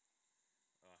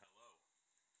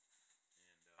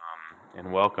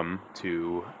and welcome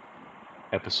to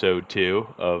episode 2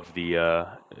 of the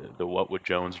What Would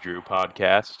Jones Drew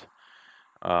podcast.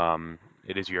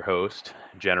 It is your host,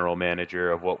 General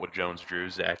Manager of What Would Jones Drew,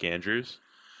 Zach Andrews.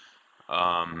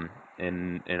 Um,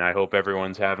 and I hope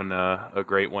everyone's having a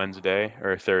great Wednesday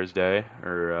or Thursday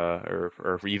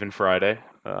or even Friday.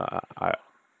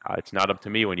 It's not up to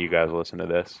me when you guys listen to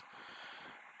this,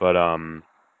 but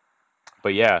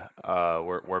yeah,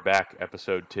 we're back,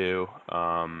 episode 2.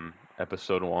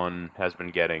 Episode 1 has been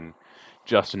getting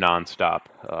just nonstop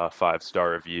 5-star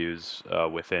reviews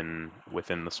within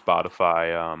the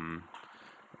Spotify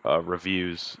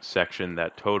reviews section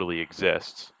that totally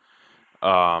exists.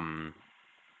 Um,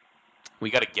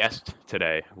 we got a guest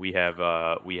today. We have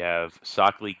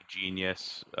Sock League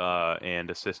genius and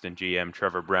assistant GM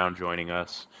Trevor Brown joining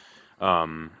us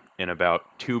in about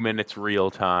 2 minutes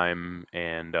real time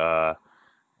and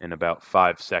in about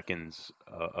 5 seconds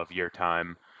of your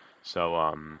time. So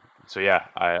yeah,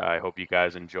 I hope you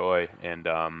guys enjoy and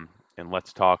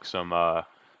let's talk some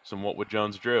What Would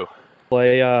Jones Drew.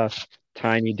 Play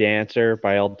Tiny Dancer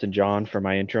by Elton John for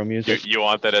my intro You music. you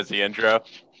want that as the intro?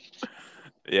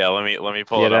 Yeah, let me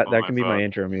pull Yeah, it up on that my can be my phone.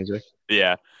 intro music.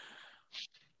 Yeah.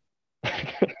 Do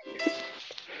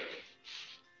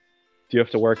you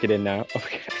have to work it in now?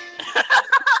 Okay.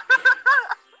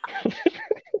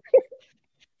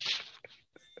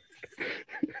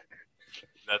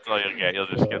 That's all you'll get. You'll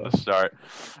just get the start.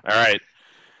 All right.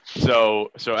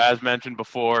 So as mentioned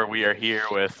before, we are here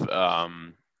with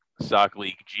Sock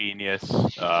League genius,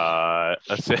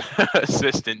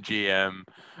 assistant GM,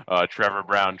 Trevor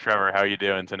Brown. Trevor, how you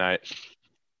doing tonight?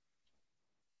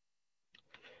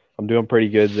 I'm doing pretty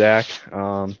good, Zach.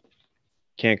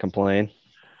 Can't complain.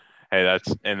 Hey,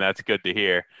 that's good to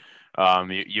hear.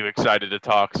 You excited to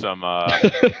talk some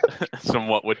some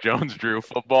What Would Jones Drew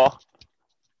football?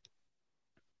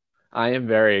 I am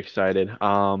very excited.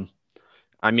 I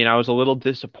was a little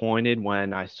disappointed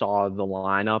when I saw the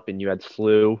lineup and you had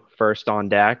Slew first on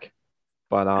deck,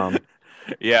 but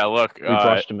Yeah, look, we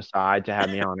brushed him aside to have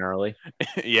me on early.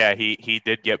 yeah, he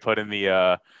did get put in the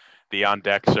on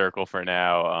deck circle for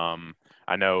now.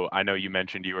 I know you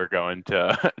mentioned you were going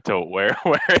to to where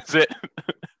is it?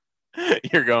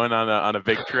 You're going on a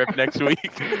big trip next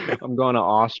week. I'm going to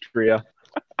Austria.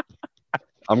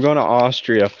 I'm going to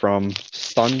Austria from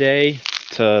Sunday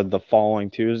to the following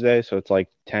Tuesday, so it's like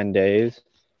 10 days.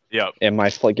 Yep. And my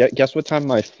flight, guess what time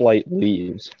my flight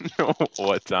leaves?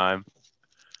 What time?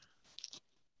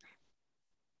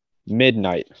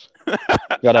 Midnight.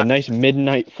 Got a nice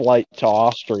midnight flight to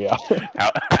Austria.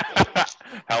 how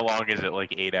how long is it?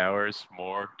 Like 8 hours?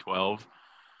 More? 12?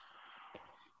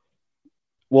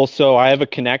 Well, so I have a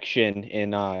connection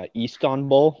in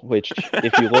Istanbul, which,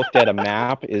 if you looked at a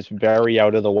map, is very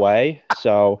out of the way.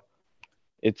 So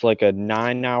it's like a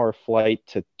 9-hour flight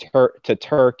to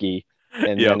Turkey,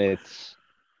 and Yep. then it's,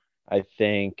 I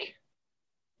think,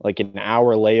 like an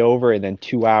hour layover, and then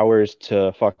 2 hours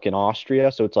to fucking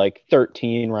Austria. So it's like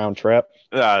 13 round trip.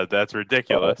 That's So,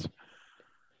 ridiculous.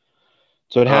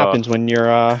 so it happens when you're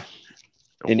an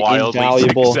Wildly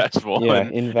invaluable, successful yeah,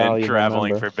 in invaluable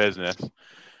traveling member. for business.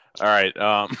 All right.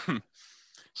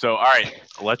 So all right,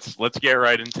 let's get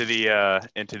right into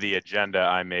the agenda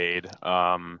I made.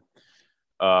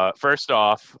 First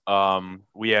off,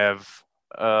 we have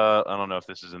I don't know if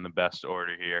this is in the best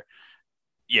order here.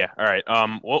 Yeah. All right.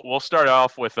 We'll start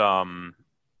off with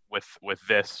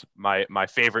this my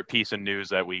favorite piece of news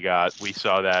that we got. We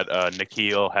saw that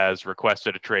Nikhil has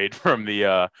requested a trade from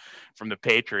the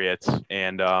Patriots,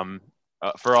 and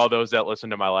for all those that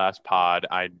listened to my last pod,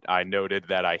 I noted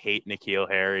that I hate Nikhil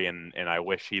Harry and I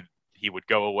wish he would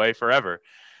go away forever.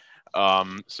 What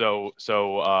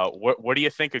do you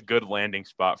think a good landing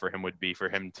spot for him would be for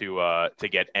him to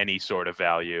get any sort of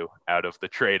value out of the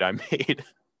trade I made?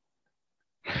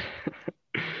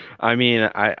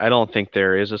 I don't think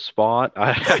there is a spot.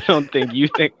 I don't think you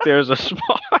think there's a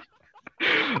spot.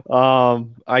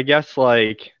 I guess,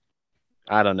 like,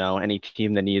 I don't know, any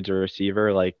team that needs a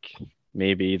receiver, like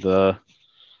maybe the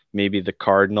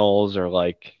Cardinals or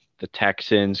like the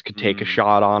Texans could take a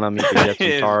shot on him. He could get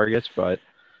some targets, but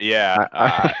Yeah,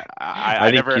 I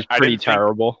think never, he's I pretty didn't think.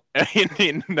 terrible.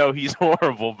 No, he's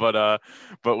horrible. But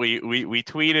we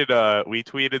tweeted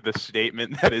the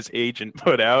statement that his agent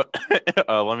put out.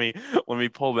 Let me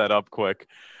pull that up quick.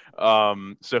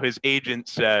 So his agent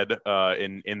said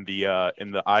in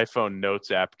the iPhone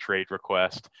Notes app trade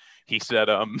request, he said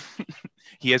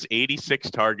he has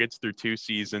 86 targets through 2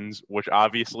 seasons, which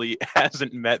obviously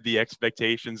hasn't met the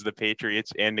expectations the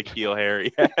Patriots and N'Keal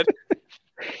Harry had.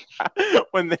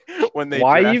 when they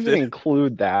Why drafted. even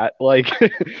include that? Like,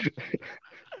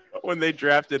 when they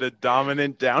drafted a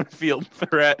dominant downfield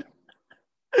threat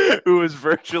who was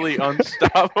virtually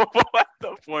unstoppable at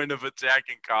the point of attack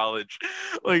in college.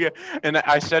 Like, and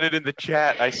I said it in the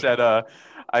chat. I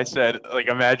said, like,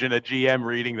 imagine a GM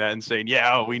reading that and saying,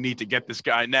 "Yeah, we need to get this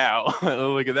guy now."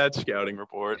 Look at that scouting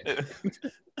report.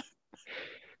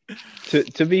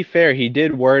 To be fair, he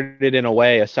did word it in a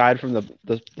way, aside from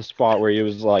the spot where he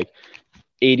was like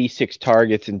 86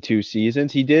 targets in 2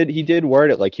 seasons. He did word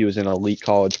it like he was an elite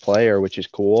college player, which is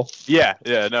cool. Yeah,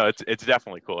 no, it's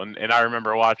definitely cool. And I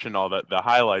remember watching all the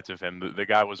highlights of him. The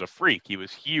guy was a freak. He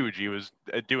was huge. He was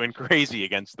doing crazy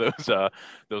against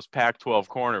those Pac-12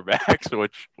 cornerbacks,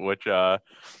 which I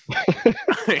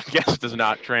guess does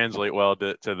not translate well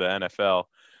to the NFL.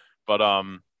 But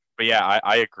yeah,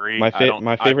 I agree. My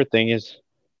favorite thing is.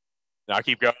 Now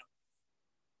keep going.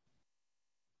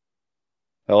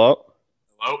 Hello.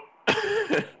 Hello.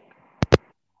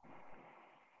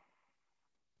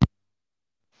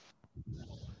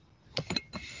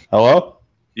 Hello.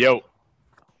 Yo.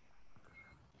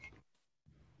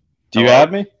 Do you Hello?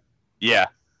 have me? Yeah.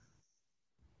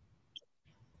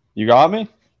 You got me?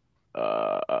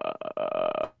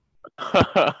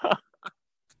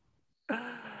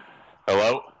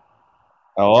 Hello?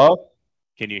 Hello.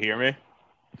 Can you hear me?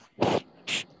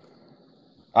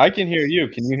 I can hear you.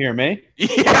 Can you hear me?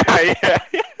 Yeah.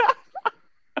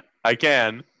 I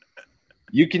can.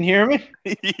 You can hear me?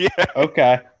 Yeah.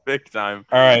 Okay. Big time.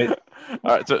 All right.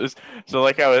 All right. So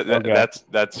like Okay.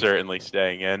 that's certainly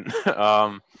staying in.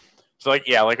 So like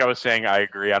I was saying, I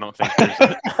agree. I don't think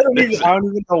there's. I don't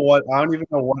even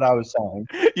know what I was saying.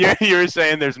 You were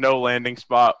saying there's no landing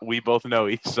spot. We both know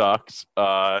he sucks.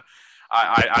 I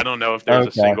don't know if there's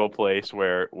a single place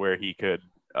where he could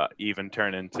even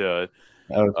turn into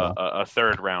a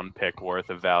third round pick worth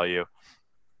of value.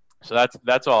 So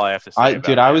that's all I have to say about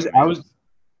him.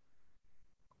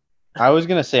 I was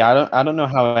gonna say I don't know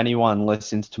how anyone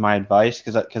listens to my advice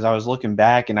because I was looking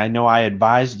back and I know I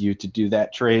advised you to do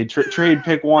that trade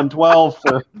pick 112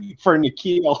 for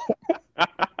Nikhil.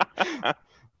 But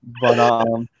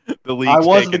the league's I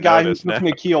was the guy who now. took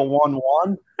Nikhil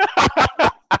 1-1.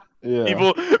 Yeah.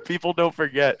 People don't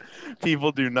forget.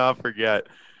 People do not forget.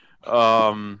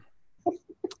 All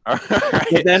right,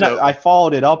 But then I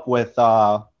followed it up with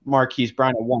Marquise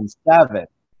Brown at 1-7.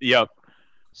 Yep.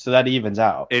 So that evens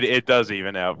out. It does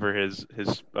even out for his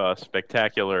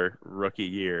spectacular rookie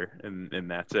year, and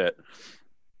that's it.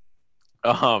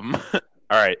 All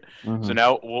right. Mm-hmm. So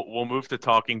now we'll move to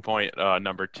talking point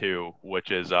number 2,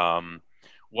 which is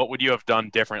what would you have done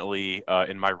differently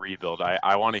in my rebuild?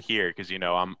 I want to hear because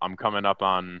I'm coming up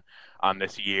on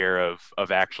this year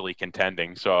of actually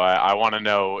contending. So I want to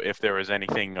know if there was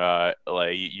anything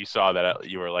like you saw that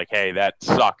you were like, hey, that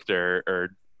sucked,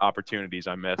 or opportunities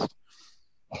I missed.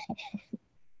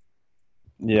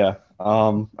 Yeah.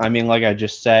 I mean, like I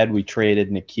just said, we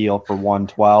traded Nikhil for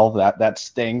 112. That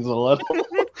stings a little.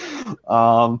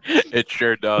 It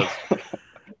sure does.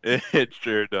 It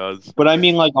sure does. But I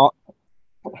mean, like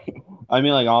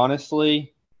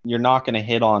honestly, you're not going to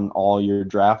hit on all your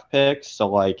draft picks. So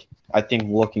like, I think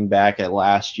looking back at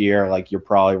last year, like you're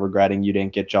probably regretting you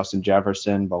didn't get Justin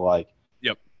Jefferson. But like,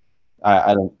 yep.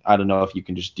 I don't know if you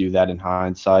can just do that in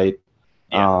hindsight.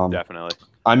 Yeah, definitely.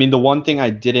 I mean, the one thing I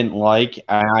didn't like,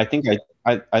 and I think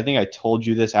I told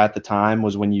you this at the time,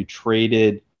 was when you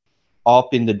traded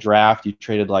up in the draft, you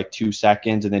traded like 2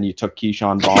 seconds, and then you took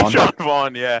Keyshawn Vaughn. Keyshawn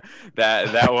Vaughn, yeah,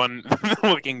 that one.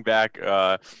 Looking back,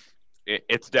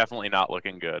 it's definitely not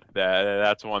looking good.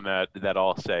 That's one that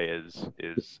I'll say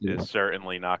is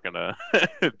certainly not gonna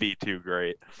be too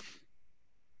great.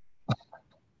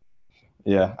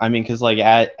 Yeah, I mean, because like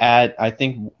at I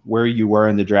think where you were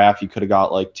in the draft, you could have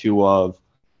got like 2 of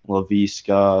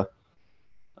Laviska,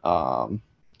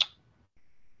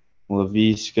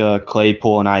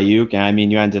 Claypool, and Ayuk, and I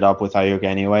mean, you ended up with Ayuk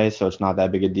anyway, so it's not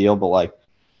that big a deal. But like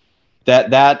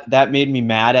that made me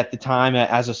mad at the time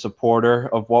as a supporter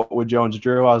of what would Jones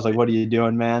Drew. I was like, "What are you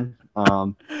doing, man?"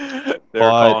 But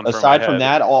aside from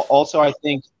that, also I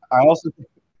also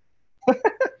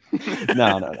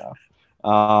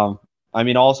no. I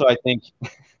mean, also I think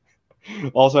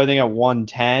at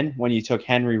 110 when you took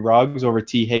Henry Ruggs over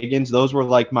T. Higgins, those were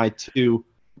like my two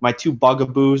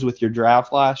bugaboos with your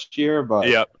draft last year. But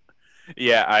yep.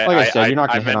 Yeah, like I said, you're not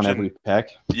going to hit on every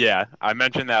pick. Yeah, I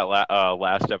mentioned that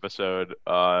last episode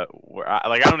where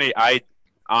I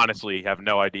honestly have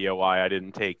no idea why I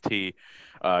didn't take T.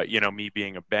 Me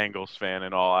being a Bengals fan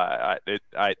and all,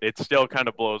 it still kind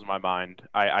of blows my mind.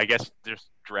 I guess just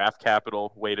draft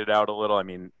capital weighted out a little. I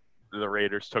mean, the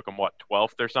Raiders took him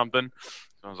 12th or something.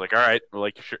 So I was like, all right,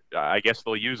 like sure, I guess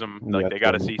they'll use him. Like they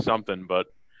got to see something, but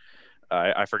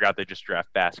I forgot they just draft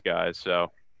fast guys.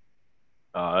 So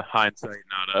hindsight,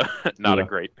 not a Yeah.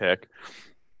 great pick.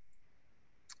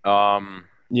 Um,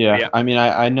 but Yeah, yeah, I mean,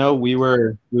 I know we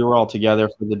were all together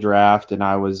for the draft, and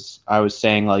I was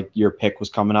saying like your pick was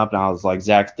coming up, and I was like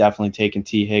Zach's definitely taking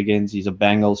T Higgins. He's a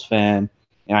Bengals fan,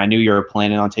 and I knew you were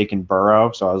planning on taking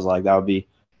Burrow, so I was like that would be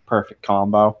perfect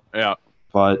combo. yeah.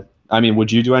 But I mean, would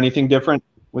you do anything different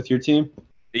with your team?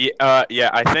 Yeah,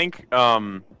 I think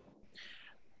right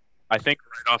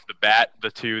off the bat,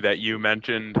 the two that you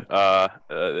mentioned,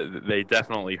 they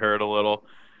definitely hurt a little.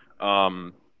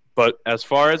 Um, but as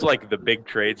far as like the big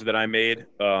trades that I made,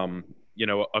 acquiring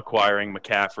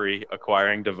McCaffrey,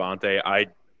 acquiring Devontae,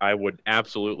 I would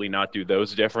absolutely not do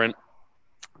those different.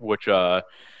 Which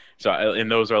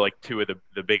and those are like two of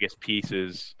the biggest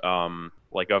pieces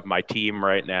like of my team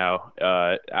right now.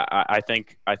 I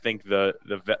think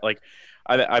like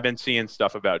I've been seeing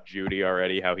stuff about Judy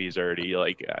already, how he's already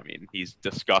like, I mean, he's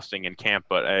disgusting in camp,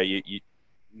 but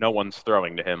no one's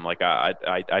throwing to him. Like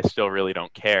I still really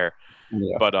don't care.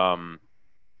 Yeah, But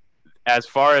as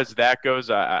far as that goes,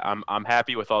 I'm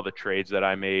happy with all the trades that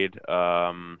I made.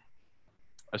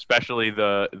 Especially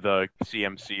the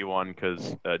CMC one,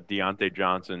 because Deontay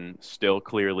Johnson still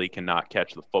clearly cannot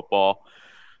catch the football.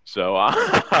 So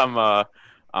I'm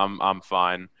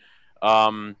fine.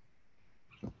 Um,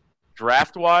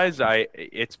 Draft wise,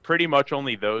 it's pretty much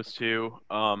only those two.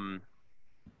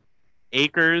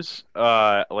 Akers,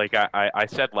 like I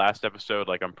said last episode,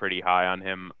 like I'm pretty high on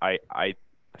him. I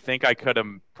think I could have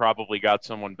probably got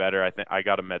someone better. I think I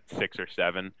got him at 6 or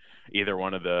 7, either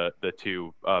one of the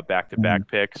two back to back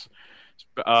picks.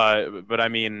 But I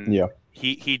mean, yeah,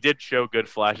 he did show good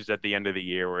flashes at the end of the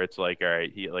year where it's like, all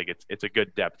right, it's a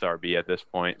good depth RB at this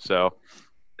point. So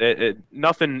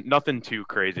nothing too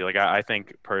crazy. Like I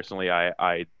think personally,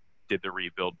 I did the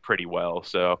rebuild pretty well.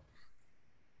 So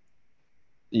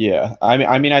yeah.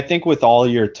 I mean, I think with all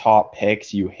your top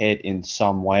picks, you hit in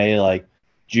some way. Like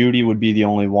Judy would be the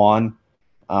only one.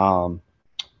 Um,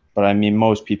 But I mean,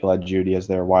 most people had Judy as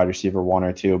their wide receiver 1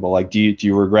 or 2. But like, do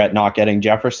you regret not getting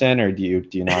Jefferson, or do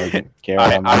you not even care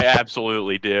that I much?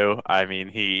 absolutely do. I mean,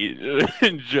 he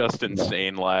just Yeah.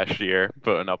 insane last year,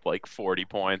 putting up like 40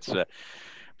 points.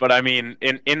 But I mean,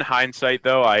 in hindsight,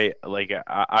 though, I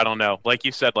don't know. Like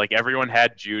you said, like everyone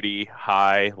had Judy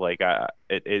high. Like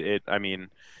I mean,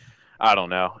 I don't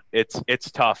know.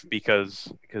 It's tough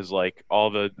because like all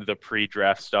the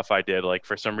pre-draft stuff I did, like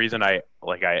for some reason I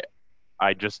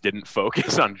just didn't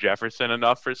focus on Jefferson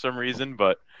enough for some reason.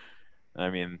 But I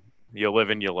mean, you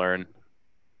live and you learn.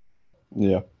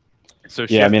 Yeah. So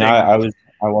Yeah. I mean, I, shifting, I was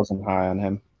I wasn't high on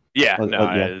him. yeah, no,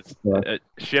 Yeah. it's, Yeah.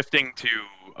 shifting to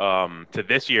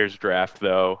this year's draft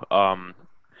though.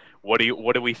 What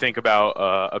do we think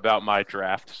about my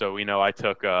draft? So we know I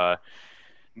took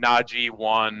Najee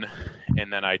 1,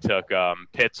 and then I took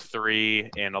Pitts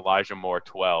 3 and Elijah Moore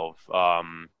 12.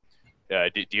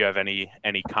 Do you have any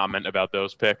comment about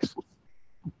those picks?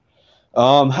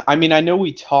 I mean, I know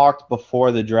we talked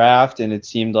before the draft, and it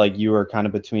seemed like you were kind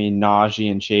of between Najee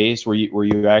and Chase. Were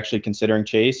you actually considering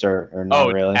Chase, or not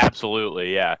Oh, really?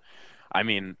 absolutely, yeah. I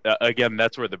mean, again,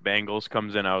 that's where the Bengals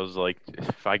comes in. I was like,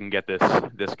 if I can get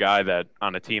this guy that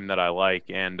on a team that I like,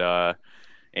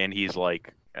 and he's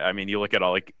like, I mean, you look at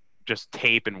all like just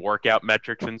tape and workout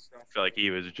metrics and stuff. Like he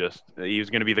was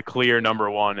going to be the clear number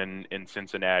one in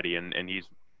Cincinnati, and he's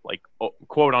like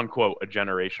quote unquote a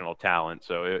generational talent.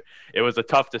 So it was a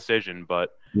tough decision, but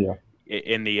Yeah.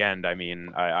 in the end, I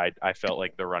mean, I felt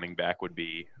like the running back would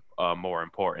be more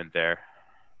important there.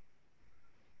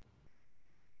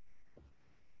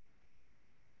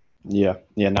 Yeah,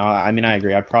 yeah, no, I mean, I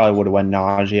agree. I probably would have went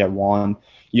Najee at 1.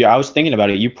 Yeah, I was thinking about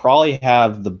it. You probably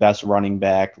have the best running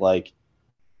back, like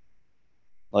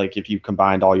if you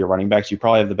combined all your running backs, you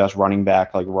probably have the best running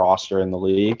back like roster in the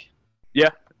league. Yeah,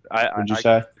 I, I, Would you I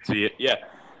say? can see it. Yeah,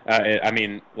 I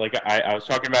mean, like I was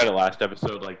talking about it last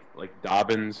episode. Like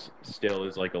Dobbins still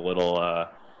is like a little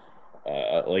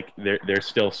like there's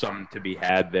still some to be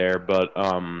had there, but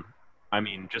I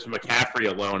mean, just McCaffrey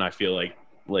alone, I feel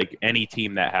like any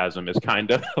team that has him is kind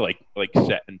of like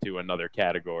set into another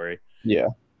category. Yeah,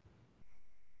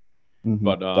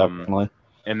 But definitely.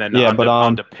 and then Yeah, but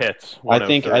on to Pitts I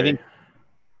 103. think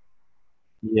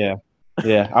yeah,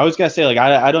 yeah. I was gonna say like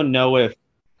I don't know if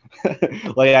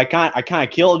like I kind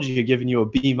of killed you giving you a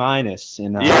B minus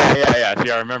in Yeah. See,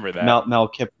 I remember that.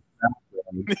 Mel Kiper.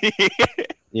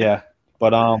 Yeah,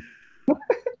 but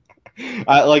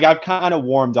I've kind of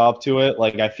warmed up to it.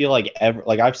 Like I feel like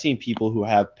like I've seen people who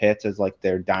have Pitts as like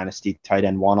their dynasty tight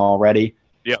end 1 already.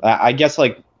 Yep. I guess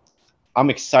like I'm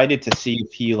excited to see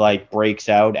if he like breaks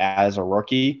out as a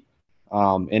rookie.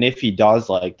 And if he does,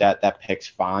 like that pick's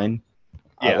fine.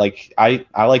 Yeah,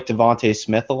 I like Devontae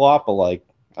Smith a lot, but like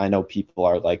I know people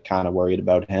are like kind of worried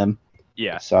about him.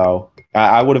 yeah, So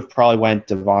I would have probably went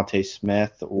Devontae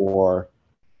Smith or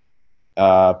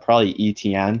probably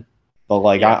ETN. But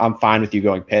like yeah. I'm fine with you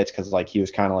going Pitts because like he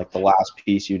was kind of like the last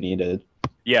piece you needed.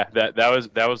 Yeah, that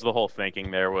was the whole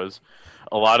thinking. There was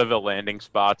a lot of the landing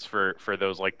spots for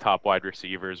those like top wide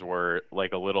receivers were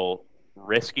like a little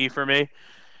risky for me.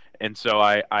 And so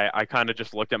I kind of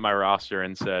just looked at my roster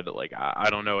and said, like, I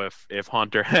don't know if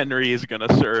Hunter Henry is going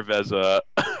to serve as a,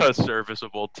 a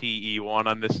serviceable TE1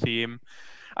 on this team.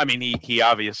 I mean, he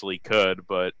obviously could,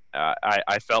 but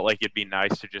I felt like it'd be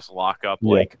nice to just lock up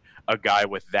Yeah. like a guy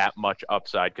with that much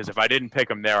upside. Because if I didn't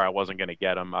pick him there, I wasn't going to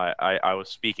get him. I was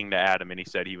speaking to Adam, and he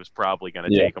said he was probably going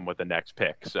to Yeah. take him with the next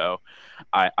pick. So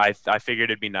I figured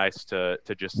it'd be nice to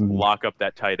just Mhm. lock up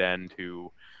that tight end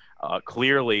who.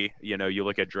 Clearly, you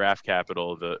look at draft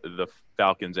capital. The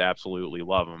Falcons absolutely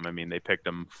love him. I mean, they picked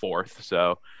him fourth,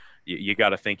 so you got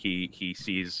to think he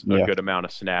sees a Yeah. good amount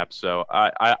of snaps. So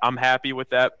I'm happy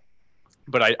with that,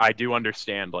 but I do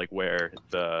understand like where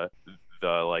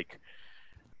like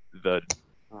the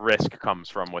risk comes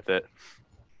from with it.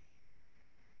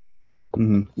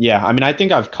 Yeah. I mean, I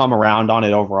think I've come around on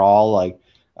it overall. Like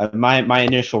my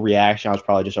initial reaction, I was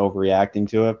probably just overreacting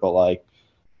to it, but like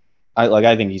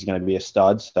I think he's going to be a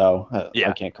stud, so I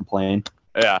Yeah, can't complain.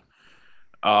 yeah.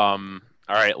 All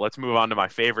right, let's move on to my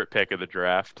favorite pick of the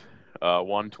draft.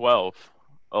 112,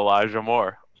 Elijah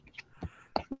Moore.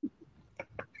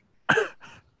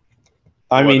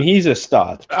 I mean, What? he's a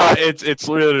stud. It's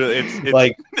literally it's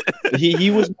Like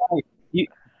he was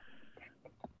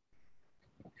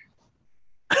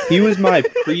he was my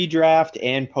pre-draft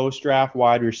and post-draft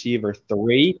wide receiver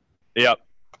 3. yep,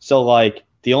 So like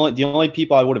the only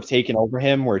people I would have taken over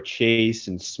him were Chase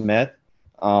and Smith.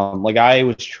 Like I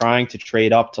was trying to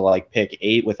trade up to like pick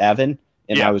 8 with Evan,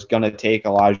 and I yep. was gonna take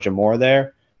Elijah Moore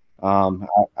there.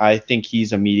 I think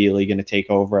he's immediately gonna take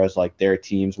over as like their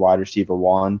team's wide receiver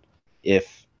 1.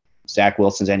 If Zach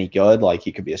Wilson's any good, like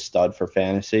he could be a stud for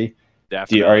fantasy.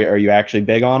 Definitely. Are you actually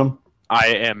big on him? I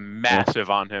am Yeah. massive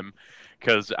on him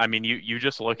because I mean, you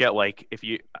just look at like if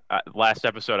you last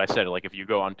episode I said like if you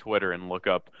go on Twitter and look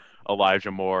up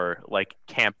Elijah Moore like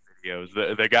camp videos,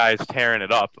 the guy's tearing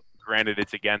it up. Granted,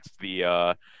 it's against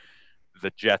the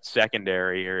Jets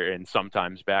secondary or and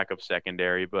sometimes backup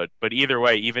secondary, but either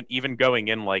way, even going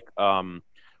in like when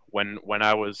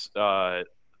I was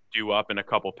due up in a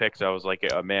couple picks, I was like,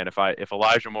 man, if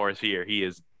Elijah Moore is here, he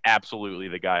is absolutely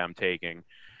the guy I'm taking.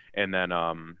 And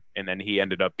then he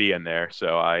ended up being there.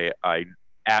 So I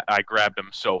grabbed him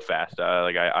so fast.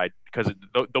 Like I because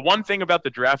the one thing about the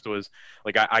draft was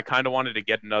like I kind of wanted to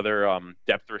get another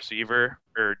depth receiver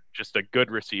or just a good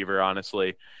receiver,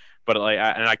 honestly. But like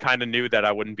I kind of knew that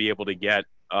I wouldn't be able to get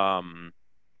like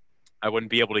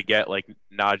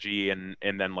Najee and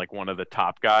then like one of the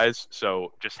top guys.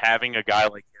 So just having a guy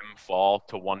like him fall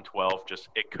to 112, just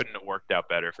it couldn't have worked out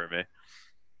better for me.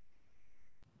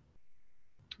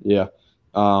 Yeah.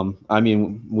 I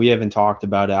mean, we haven't talked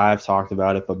about it. I've talked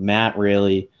about it, but Matt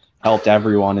really helped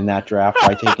everyone in that draft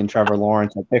by taking Trevor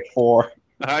Lawrence at pick 4.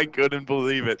 I couldn't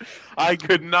believe it. I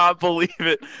could not believe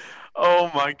it.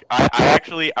 Oh my!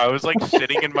 I was like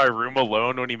sitting in my room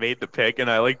alone when he made the pick,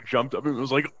 and I like jumped up and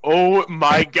was like, "Oh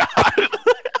my god!"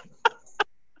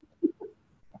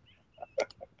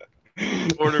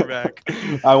 Quarterback.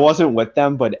 I wasn't with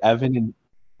them, but Evan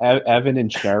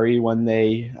and Sherry when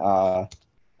they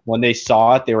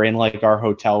saw it, they were in like our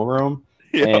hotel room,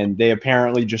 Yep. and they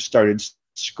apparently just started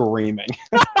screaming.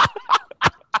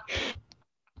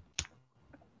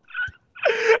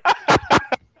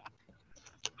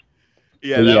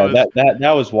 Yeah, But that yeah, was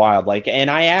that was wild. Like, and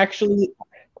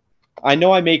I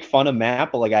know I make fun of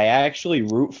Matt, but like I actually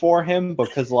root for him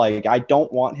because like I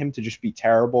don't want him to just be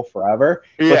terrible forever.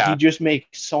 But he yeah, just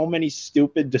makes so many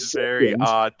stupid very decisions.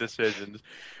 odd decisions.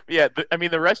 Yeah, I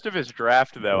mean the rest of his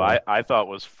draft though, Yeah. I thought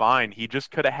was fine. He just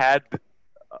could have had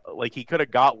like he could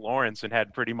have got Lawrence and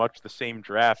had pretty much the same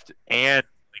draft and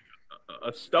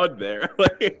a stud there.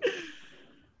 Like,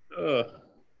 ugh.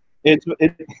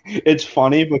 It's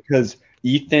funny because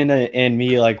Ethan and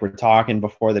me like were talking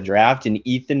before the draft, and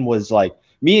Ethan was like,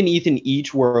 me and Ethan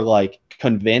each were like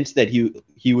convinced that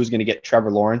he was going to get Trevor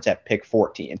Lawrence at pick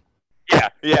 14. Yeah,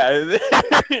 yeah.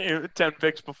 10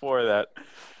 picks before that.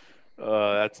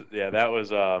 That's yeah, that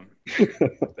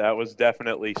was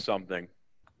definitely something.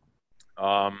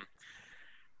 Um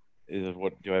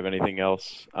what do I have anything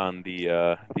else on the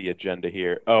agenda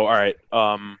here? Oh, all right.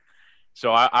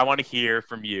 So I want to hear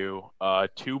from you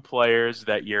 2 players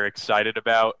that you're excited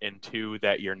about and 2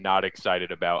 that you're not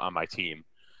excited about on my team.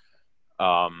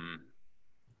 Um,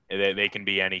 they can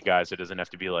be any guys. It doesn't have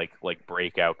to be like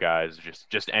breakout guys.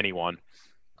 Just anyone.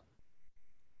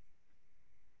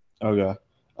 Okay.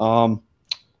 Um,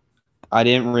 I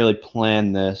didn't really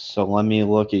plan this, so let me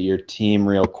look at your team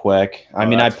real quick. I Oh,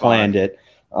 mean, I that's fine. planned it.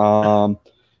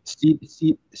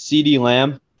 CD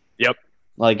Lamb. Yep.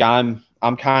 Like I'm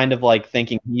kind of like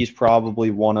thinking he's probably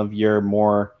one of your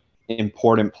more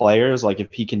important players. Like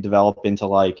if he can develop into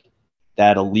like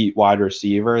that elite wide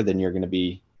receiver, then you're gonna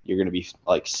be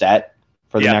like set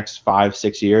for the Yeah. next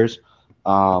 5-6 years.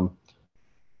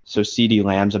 So CD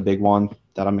Lamb's a big one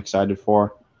that I'm excited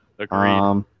for. Agreed.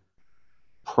 Um,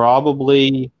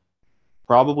 probably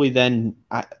probably then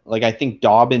I think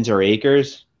Dobbins or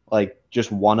Akers, like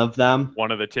just one of them. One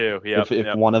of the two. Yep. If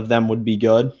Yep. one of them would be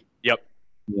good. Yep.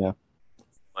 Yeah.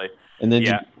 Like, And then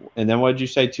yeah. what did you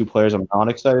say? Two players I'm not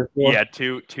excited for. Yeah.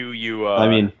 Two. I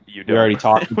mean, You we don't. already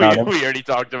talked we about him. we already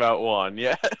talked about one.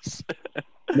 Yes.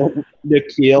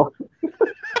 Nikhil.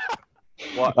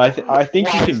 What? I think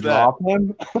you Why can is that? drop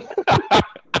him.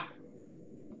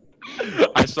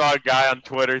 I saw a guy on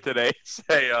Twitter today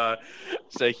say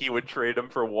he would trade him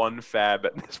for 1 fab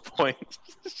at this point.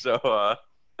 So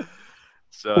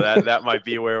that might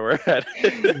be where we're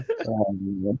headed.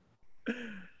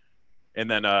 And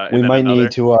then We might another.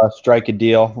 need to strike a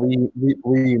deal.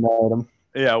 Reunite him.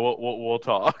 Yeah, we'll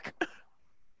talk.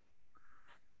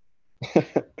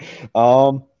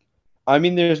 I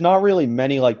mean, there's not really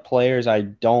many like players I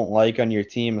don't like on your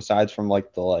team aside from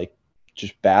like the like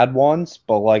just bad ones.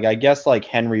 But like I guess like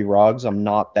Henry Ruggs, I'm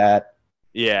not that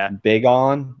Yeah. big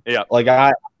on. Yeah. Like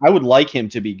I would like him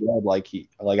to be good. Like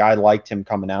I liked him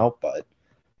coming out, but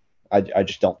I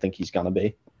just don't think he's gonna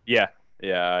be. Yeah.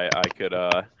 Yeah. I could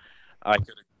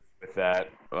agree with that.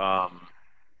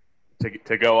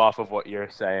 To go off of what you're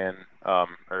saying,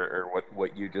 or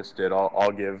what you just did,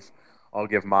 I'll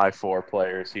give my 4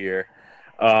 players here.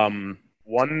 One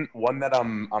that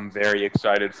I'm very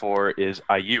excited for is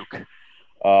Ayuk.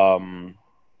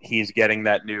 He's getting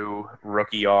that new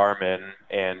rookie arm,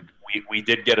 and we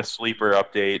did get a sleeper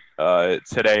update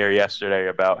today or yesterday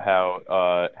about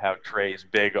how Trey's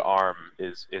big arm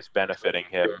is benefiting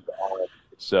him.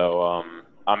 So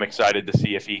I'm excited to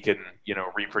see if he can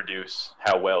reproduce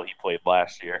how well he played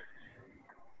last year.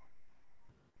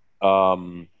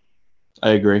 Um,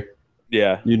 I agree.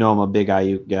 yeah. You know I'm a big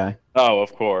Ayuk guy. Oh,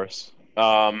 of course.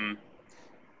 And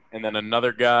then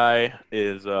another guy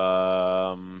is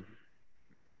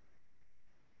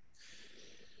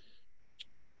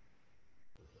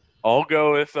I'll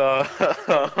go with I'll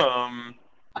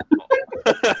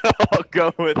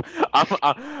go with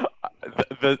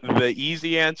the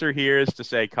easy answer here is to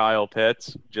say Kyle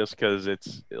Pitts, just because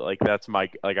it's like that's my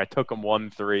like I took him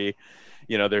 1-3.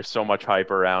 There's so much hype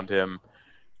around him.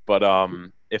 But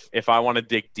if I want to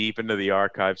dig deep into the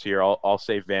archives here, I'll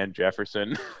say Van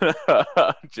Jefferson.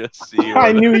 Just see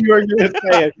I what. knew you were gonna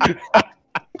say it.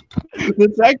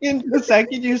 The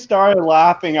second you started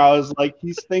laughing, I was like,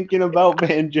 he's thinking about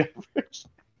Van Jefferson.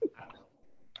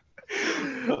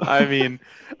 I mean,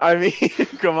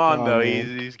 come on though.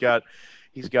 Man.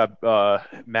 He's got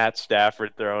Matt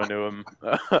Stafford throwing to him.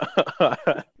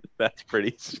 That's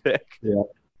pretty sick. Yeah.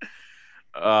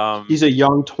 Um, He's a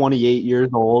young 28 years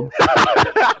old.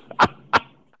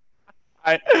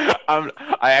 I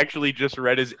actually just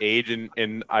read his age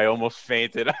and I almost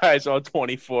fainted. I saw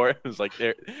 24. It was like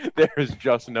there is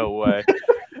just no way.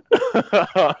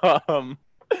 um,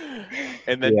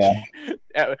 and then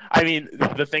I mean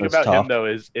the thing That's about him tough. though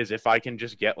is if I can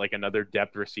just get like another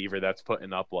depth receiver that's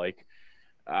putting up like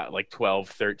 12,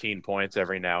 13 points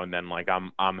every now and then, like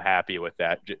I'm happy with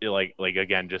that. Like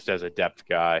again, just as a depth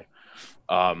guy.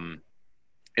 And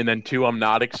then 2 I'm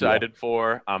not excited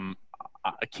for.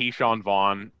 Keyshawn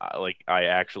Vaughn.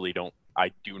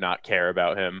 I do not care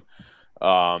about him.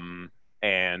 And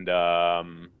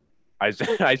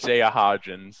Isaiah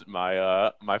Hodgins,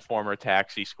 my former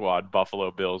taxi squad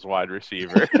Buffalo Bills wide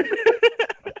receiver.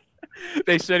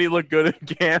 They said he looked good in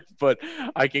camp, but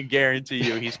I can guarantee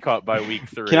you he's cut by week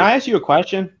 3. Can I ask you a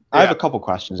question? Yeah. I have a couple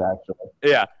questions actually.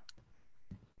 Yeah.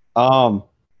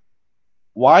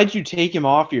 Why'd you take him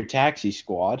off your taxi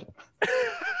squad?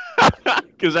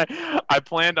 Because I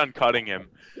planned on cutting him,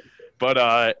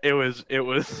 but it was it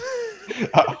was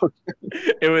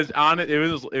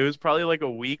probably like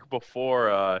a week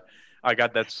before I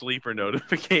got that sleeper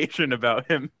notification about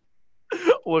him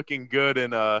looking good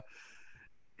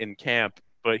in camp,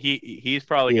 but he's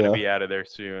probably going to be out of there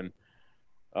soon.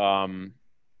 And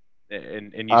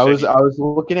And you I said was I was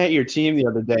looking at your team the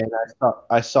other day, and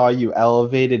I saw you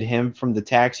elevated him from the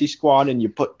taxi squad, and you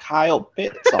put Kyle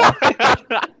Pitts on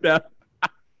it. No,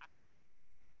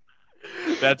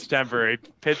 that's temporary.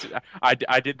 Pitts,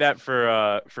 I did that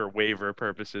for waiver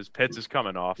purposes. Pitts is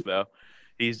coming off though.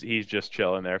 He's just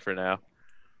chilling there for now.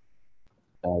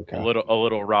 Okay. A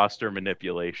little roster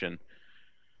manipulation.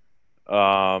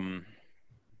 Um,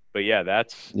 but yeah,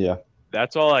 Yeah.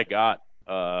 that's all I got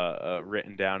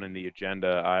written down in the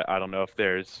agenda. I don't know if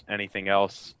there's anything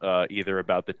else either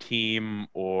about the team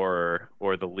or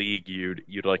the league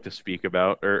you'd like to speak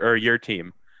about or your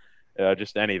team,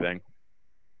 just anything.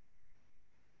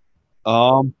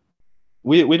 Um,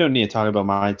 we don't need to talk about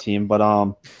my team, but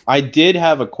I did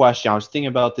have a question. I was thinking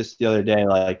about this the other day.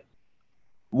 Like,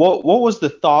 what was the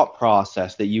thought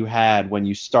process that you had when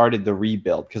you started the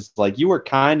rebuild? Because like you were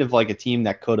kind of like a team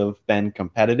that could have been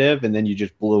competitive, and then you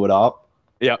just blew it up.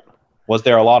 Yeah, Was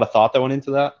there a lot of thought that went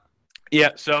into that? yeah.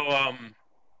 So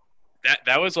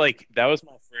that was my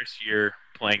first year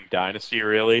playing Dynasty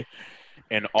really,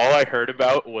 and all I heard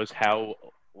about was how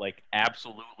like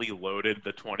absolutely loaded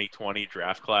the 2020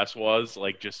 draft class was.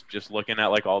 Like just looking at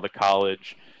like all the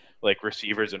college like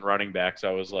receivers and running backs,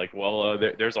 I was like, well,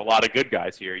 there's a lot of good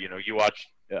guys here. You know, you watch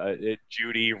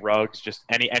Judy, Ruggs, just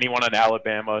anyone in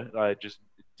Alabama, just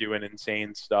doing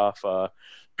insane stuff.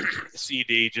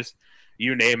 CD, just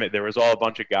you name it. There was all a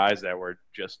bunch of guys that were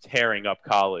just tearing up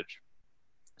college.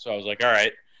 So I was like, all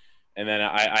right. And then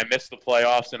I missed the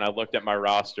playoffs, and I looked at my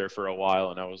roster for a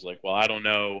while, and I was like, well, I don't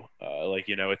know. Like,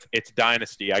 you know, it's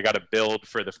dynasty. I got to build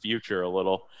for the future a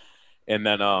little. And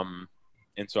then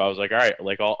and so I was like, all right,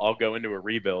 like I'll go into a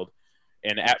rebuild.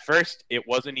 And at first, it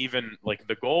wasn't even like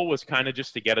the goal was kind of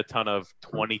just to get a ton of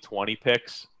 2020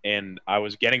 picks, and I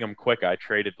was getting them quick. I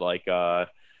traded like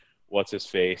what's his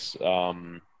face,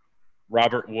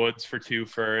 Robert Woods for 2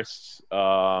 firsts,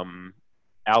 Allen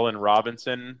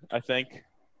Robinson, I think.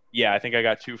 Yeah, I think I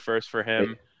got 2 firsts for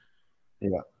him.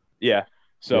 Yeah. Yeah.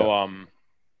 So Yeah.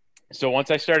 so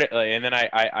once I started, and then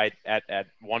I at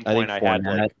one I think point I had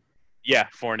Fournette. like, yeah,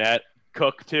 Fournette,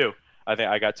 Cook too. I think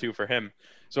I got 2 for him.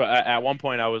 So at one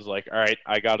point I was like, all right,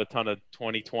 I got a ton of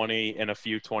 2020 and a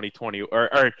few 2020,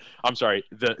 or I'm sorry,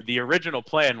 the original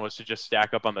plan was to just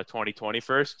stack up on the 2020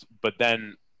 first, but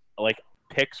then like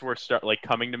picks were start like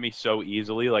coming to me so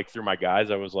easily, like through my guys.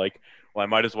 I was like, well, I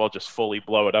might as well just fully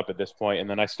blow it up at this point. And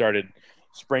then I started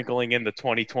sprinkling in the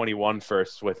 2021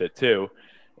 firsts with it too.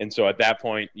 And so at that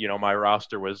point, you know, my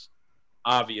roster was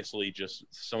obviously just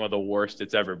some of the worst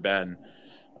it's ever been.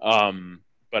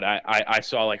 But I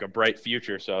saw like a bright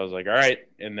future, so I was like, all right.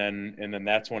 And then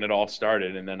that's when it all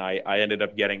started. And then I ended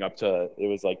up getting up to it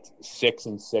was like 6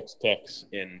 picks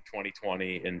in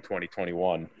 2020 and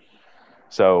 2021.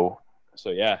 So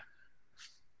yeah.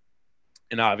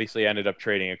 And obviously I ended up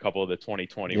trading a couple of the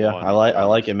 2021 Yeah, I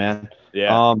like it, man.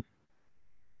 Yeah.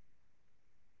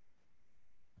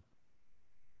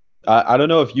 I don't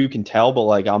know if you can tell, but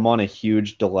like I'm on a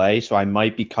huge delay, so I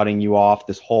might be cutting you off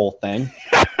this whole thing.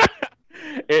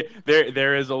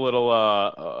 There is a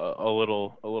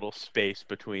little space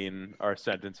between our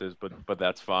sentences, but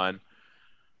that's fine.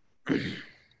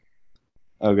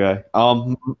 Okay.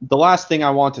 The last thing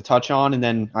I want to touch on, and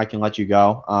then I can let you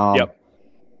go. Yep.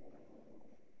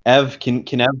 Ev,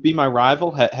 can Ev be my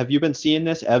rival? Have you been seeing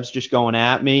this? Ev's just going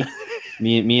at me.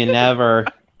 Me and Ev are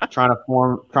trying to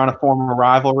form a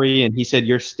rivalry, and he said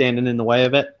you're standing in the way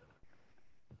of it.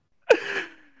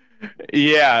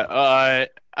 Yeah,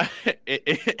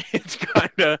 it's kind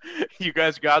of you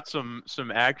guys got some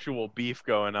actual beef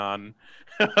going on,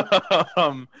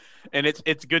 and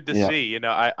it's good to Yeah. see. You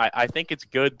know, I think it's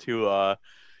good to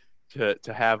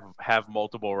have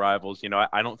multiple rivals. You know,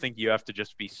 I don't think you have to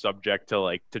just be subject to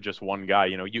like to just one guy.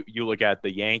 You know, you look at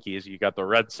the Yankees, you got the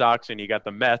Red Sox, and you got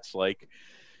the Mets. Like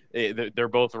they're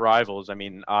both rivals. I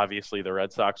mean, obviously the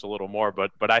Red Sox a little more,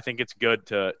 but I think it's good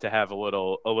to have a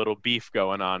little beef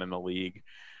going on in the league.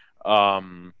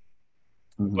 Um,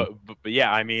 but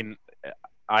yeah, I mean,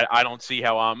 I don't see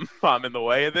how I'm in the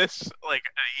way of this. Like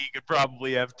he could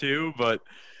probably have two, but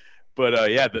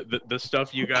yeah, the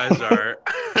stuff you guys are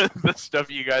the stuff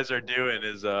you guys are doing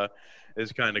is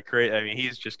kind of crazy. I mean,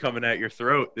 he's just coming at your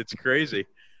throat. It's crazy.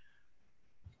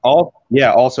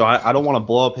 Also, I don't want to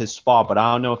blow up his spot, but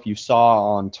I don't know if you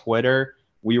saw on Twitter,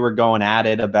 we were going at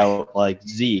it about like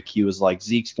Zeke. He was like,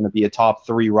 Zeke's going to be a top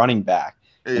 3 running back.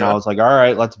 And I was like, all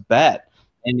right, let's bet.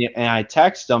 And I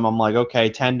text him, I'm like, okay,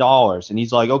 $10. And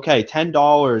he's like, okay,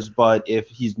 $10, but if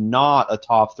he's not a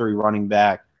top 3 running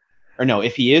back, or no,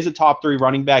 if he is a top 3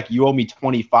 running back, you owe me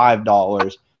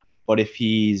 $25. But if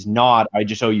he's not, I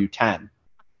just owe you 10.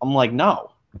 I'm like,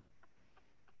 no.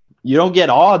 You don't get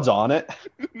odds on it.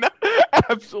 No,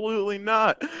 absolutely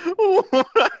not.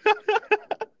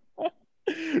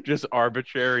 Just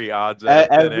arbitrary odds out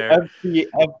of thin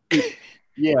air.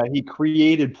 Yeah, he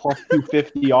created plus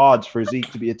 250 odds for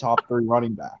Zeke to be a top 3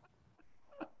 running back.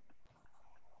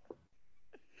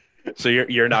 So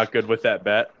you're not good with that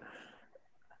bet?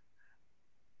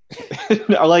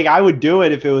 Like, I would do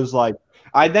it if it was like,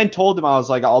 I then told him, I was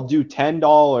like, I'll do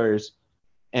 $10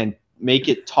 and make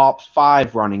it top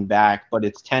 5 running back, but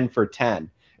it's 10 for 10.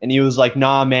 And he was like,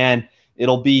 nah, man,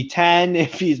 it'll be 10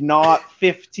 if he's not,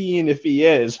 15 if he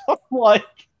is.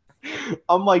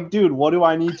 I'm like, dude, what do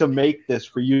I need to make this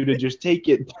for you to just take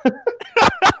it?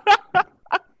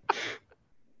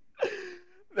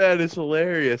 That is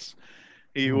hilarious.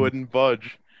 He wouldn't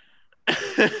budge.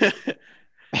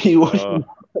 He wouldn't.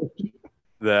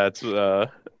 That's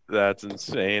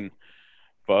insane.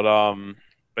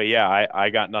 But yeah, I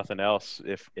got nothing else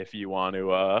if you want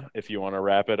to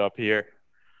wrap it up here.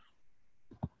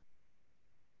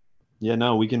 Yeah,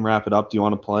 no, we can wrap it up. Do you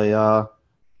want to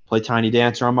play Tiny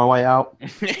Dancer on my way out?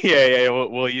 Yeah.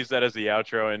 We'll use that as the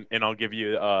outro, and I'll give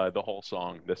you the whole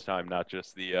song this time, not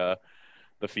just the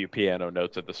few piano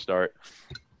notes at the start.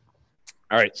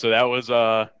 All right, so that was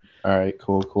all right,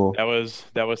 cool. That was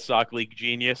Sock League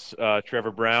Genius,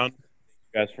 Trevor Brown. Thank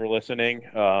you guys for listening.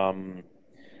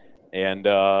 And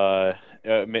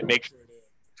make sure to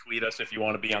tweet us if you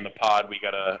want to be on the pod. We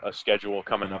got a schedule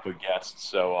coming up with guests.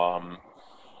 So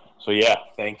yeah,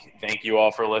 thank you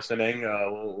all for listening.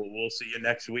 We'll see you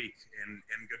next week, and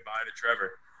goodbye to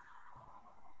Trevor.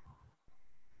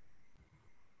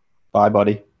 Bye,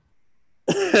 buddy.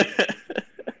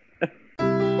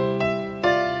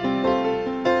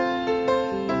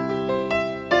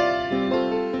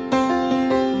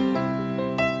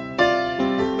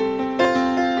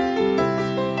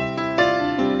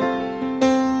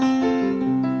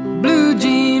 Blue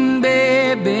jean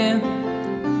baby,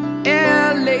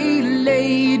 LA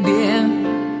lady,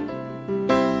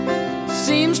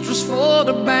 seamstress for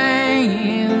the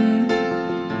band,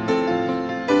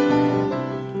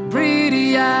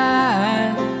 pretty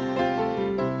eye,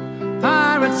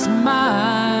 pirate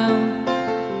smile,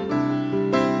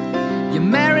 you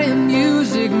marry a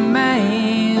music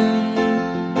man,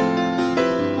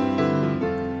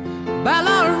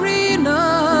 ballerina,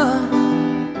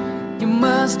 you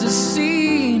must have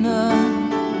seen her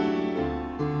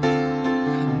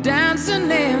dancing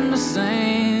in the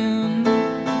sand.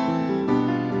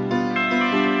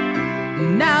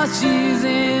 Now she's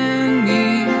in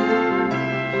me,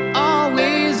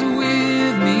 always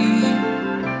with me,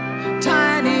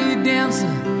 tiny dancer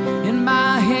in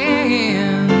my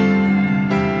hand.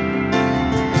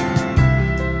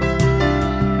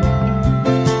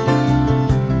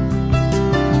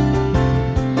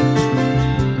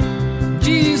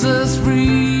 Jesus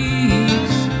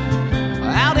freaks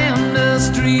out in the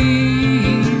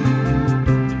street,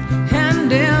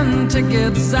 handing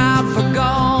tickets out for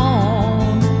gold.